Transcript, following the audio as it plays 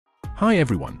Hi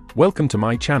everyone, welcome to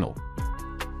my channel.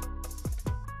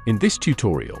 In this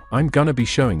tutorial, I'm gonna be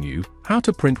showing you how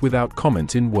to print without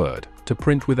comments in Word. To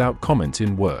print without comments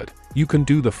in Word, you can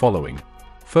do the following.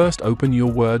 First, open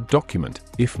your Word document,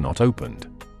 if not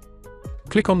opened.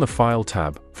 Click on the File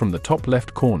tab from the top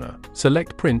left corner,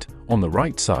 select Print on the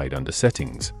right side under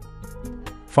Settings.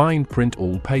 Find Print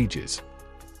All Pages.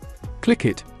 Click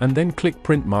it, and then click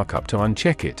Print Markup to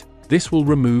uncheck it. This will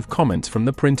remove comments from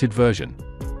the printed version.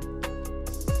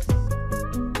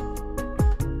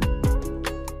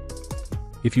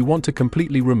 If you want to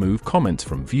completely remove comments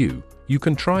from view, you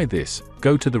can try this.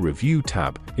 Go to the Review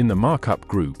tab in the Markup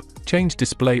group, change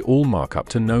Display All Markup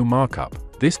to No Markup.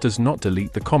 This does not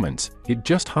delete the comments, it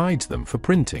just hides them for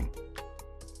printing.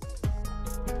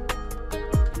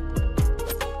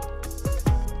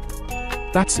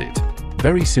 That's it.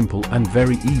 Very simple and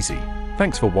very easy.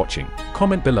 Thanks for watching.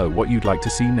 Comment below what you'd like to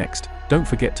see next. Don't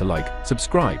forget to like,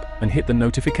 subscribe, and hit the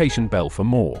notification bell for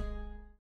more.